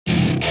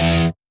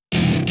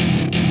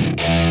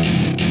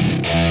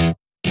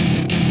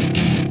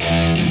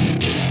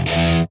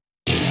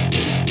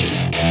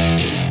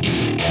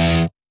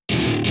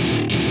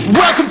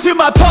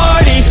my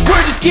party,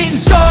 we're just getting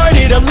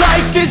started. A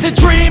life is a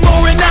dream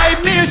or a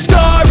nightmare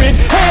scarring.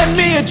 Hand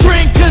me a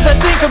drink cause I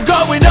think I'm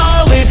going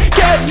all in.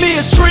 Get me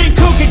a shrink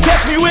who can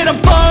catch me when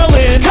I'm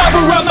falling.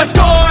 Cover up my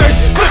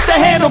scars, flip the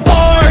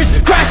handlebars,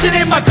 crashing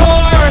in my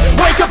car,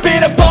 wake up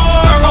in a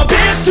bar. I'll be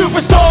a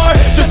superstar,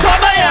 just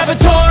on my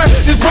avatar.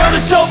 This world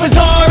is so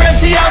bizarre,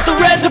 empty out the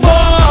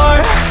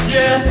reservoir.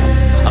 Yeah,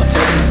 I'm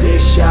taking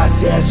 6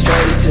 shots, yeah,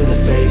 straight to the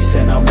face.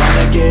 And I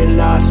wanna get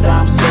lost,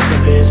 I'm sick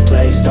of this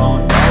place.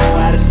 Don't know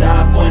how to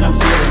stop when I'm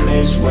feeling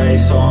this way.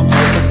 So I'm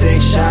taking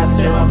 6 shots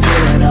till I'm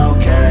feeling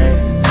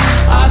okay.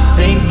 I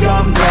think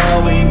I'm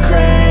going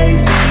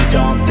crazy,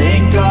 don't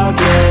think I'll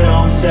get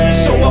home safe.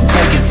 So I'm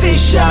taking 6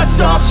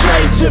 shots, all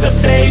straight to the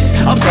face.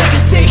 I'm taking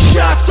 6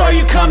 shots, are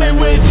you coming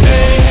with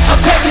me? I'm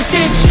taking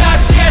 6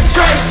 shots, yeah,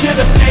 straight to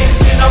the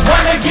face. And I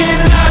wanna get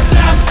lost,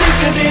 I'm sick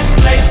of this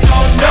place.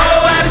 Don't know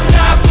how to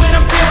stop when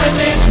I'm feeling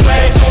this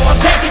way. So I'm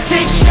taking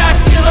 6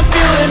 shots till I'm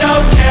feeling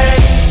okay.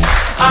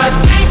 I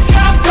think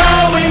I'm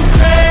going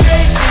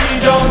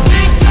crazy, don't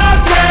think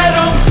I'll get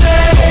home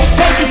safe. So I'm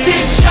taking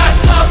 6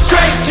 shots, all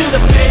straight to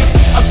the face.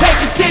 I'm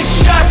taking 6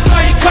 shots,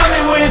 are you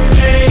coming with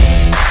me?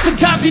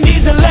 Sometimes you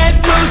need to let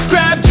loose,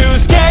 grab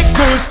juice, get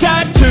goose,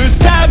 tattoos,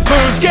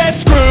 taboos, get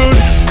screwed.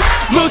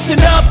 Loosen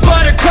up,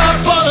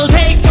 buttercup, all those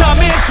hate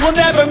comments will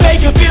never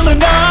make you feel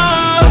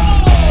enough.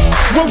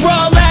 We're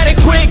all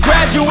adequate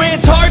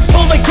graduates, heart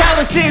full of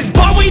calluses,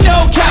 but we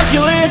know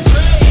calculus.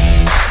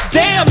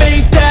 Damn,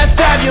 ain't that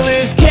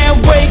fabulous? Can't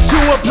wait to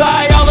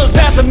apply all those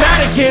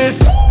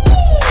mathematicus.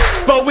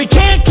 But we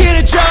can't get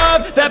a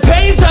job that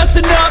pays us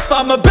enough.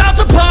 I'm about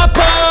to pop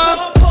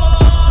off.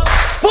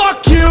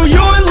 Fuck you,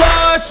 you're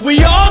lost.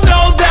 We all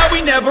know that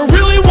we never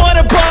really want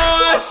a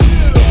boss.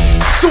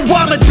 So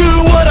I'ma do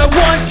what I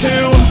want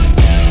to,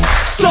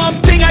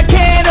 something I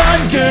can't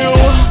undo.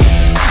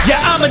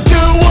 Yeah, I'ma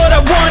do what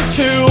I want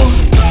to,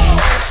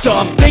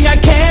 something I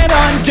can't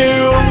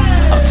undo.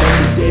 I'm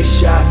taking 6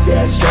 shots,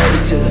 yeah,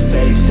 straight to the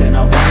face. And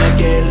I wanna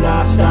get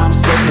lost, I'm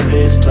sick of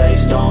this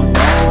place. Don't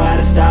know how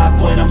to stop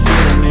when I'm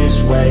feeling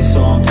this way.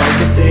 So I'm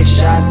taking 6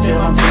 shots till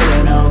I'm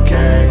feeling okay.